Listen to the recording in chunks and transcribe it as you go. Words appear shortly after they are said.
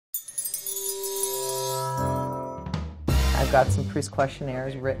I've got some Proust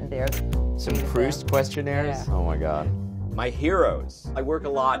questionnaires written there. Some Proust questionnaires? Yeah. Oh my God. My heroes. I work a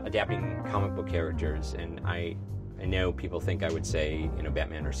lot adapting comic book characters, and I know people think I would say,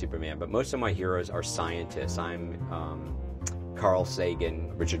 Batman or Superman, but most of my heroes are scientists. I'm Carl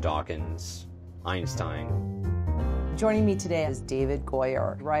Sagan, Richard Dawkins, Einstein. Joining me today is David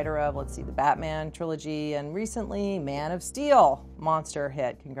Goyer, writer of, the Batman-trilogy, and recently Man of Steel, monster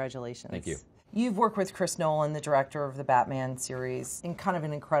hit. Congratulations. Thank you. You've worked with Chris Nolan, the director of the Batman series, in kind of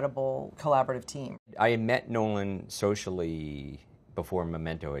an incredible collaborative team. I had met Nolan socially before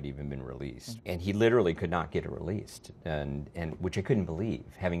Memento had even been released, and he literally could not get it released, and which I couldn't believe,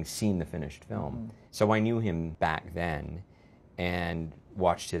 having seen the finished film. So I knew him back then, and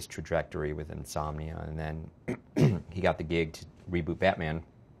watched his trajectory with Insomnia, and then he got the gig to reboot Batman,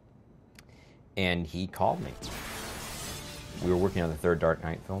 and he called me. We were working on the third Dark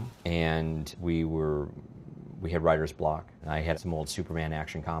Knight film, and we had writer's block. I had some old Superman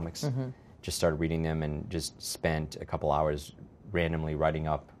action comics, just started reading them, and just spent a couple hours randomly writing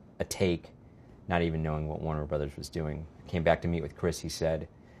up a take, not even knowing what Warner Brothers was doing. Came back to meet with Chris. He said,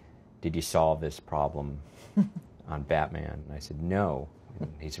 "Did you solve this problem on Batman?" And I said, "No."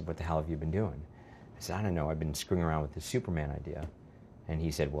 And he said, "What the hell have you been doing?" I said, "I don't know. I've been screwing around with the Superman idea." And he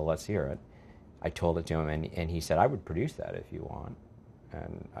said, "Well, let's hear it." I told it to him, and he said, "I would produce that if you want."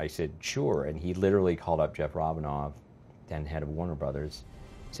 And I said, "Sure." And he literally called up Jeff Robinov, then head of Warner Brothers,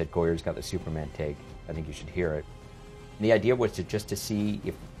 said, "Goyer's got the Superman take. I think you should hear it." And the idea was to see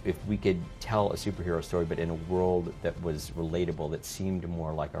if we could tell a superhero story, but in a world that was relatable, that seemed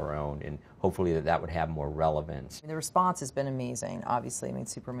more like our own, and hopefully that would have more relevance. The response has been amazing, obviously.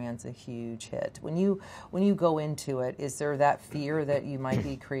 Superman's a huge hit. When you go into it, is there that fear that you might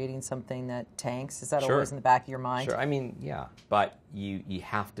be creating something that tanks? Is that Sure. always in the back of your mind? Sure, yeah. But you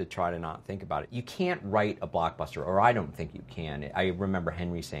have to try to not think about it. You can't write a blockbuster, or I don't think you can. I remember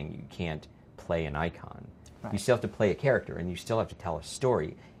Henry saying you can't play an icon. Right. You still have to play a character, and you still have to tell a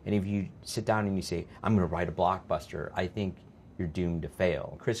story. And if you sit down and you say, "I'm going to write a blockbuster," I think you're doomed to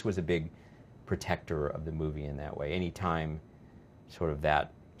fail. Chris was a big protector of the movie in that way. Anytime sort of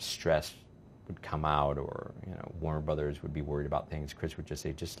that stress would come out, or Warner Brothers would be worried about things, Chris would just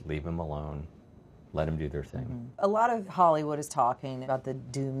say, "Just leave them alone. Let them do their thing." A lot of Hollywood is talking about the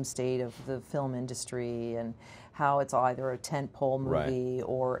doom state of the film industry and how it's either a tentpole movie, right,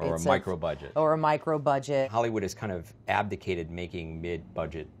 or it's a micro budget. Or a micro budget. Hollywood has kind of abdicated making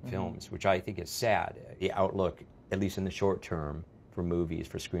mid-budget films, which I think is sad. The outlook, at least in the short term, for movies,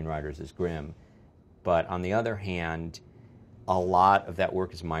 for screenwriters, is grim. But on the other hand, a lot of that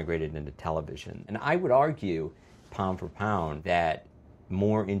work is migrated into television. And I would argue, pound for pound, that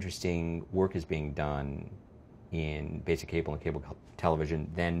more interesting work is being done in basic cable and cable television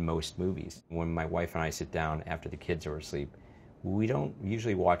than most movies. When my wife and I sit down after the kids are asleep, we don't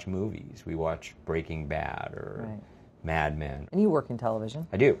usually watch movies. We watch Breaking Bad or Mad Men. And you work in television.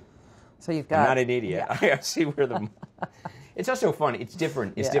 I do. So you've got... I'm not an idiot. Yeah. I see where the... It's also fun. It's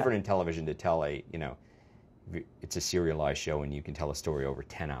different. It's different in television to tell it's a serialized show, and you can tell a story over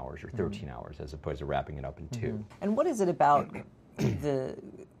 10 hours or 13 hours as opposed to wrapping it up in 2. And what is it about the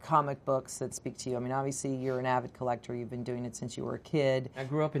comic books that speak to you? Obviously you're an avid collector. You've been doing it since you were a kid. I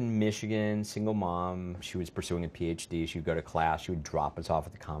grew up in Michigan, single mom. She was pursuing a PhD. She would go to class. She would drop us off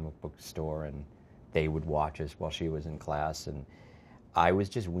at the comic book store, and they would watch us while she was in class. And I was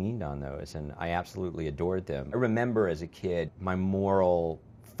just weaned on those, and I absolutely adored them. I remember as a kid, my moral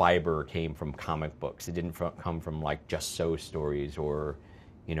fiber came from comic books. It didn't come from Just So stories or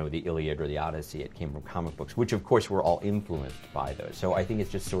the Iliad or the Odyssey. It came from comic books, which of course were all influenced by those. So I think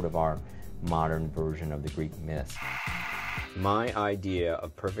it's just sort of our modern version of the Greek myths. My idea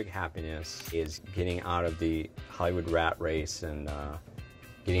of perfect happiness is getting out of the Hollywood rat race and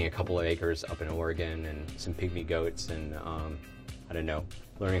getting a couple of acres up in Oregon and some pygmy goats and, I don't know,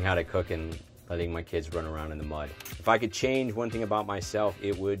 learning how to cook and letting my kids run around in the mud. If I could change one thing about myself,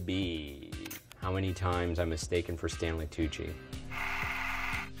 it would be how many times I'm mistaken for Stanley Tucci.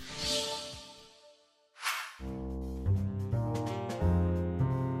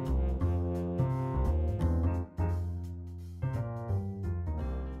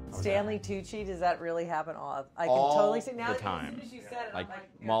 Stanley Tucci, does that really happen? I can all totally see now. the time. As soon as you said it, like I'm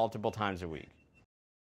like, multiple times a week.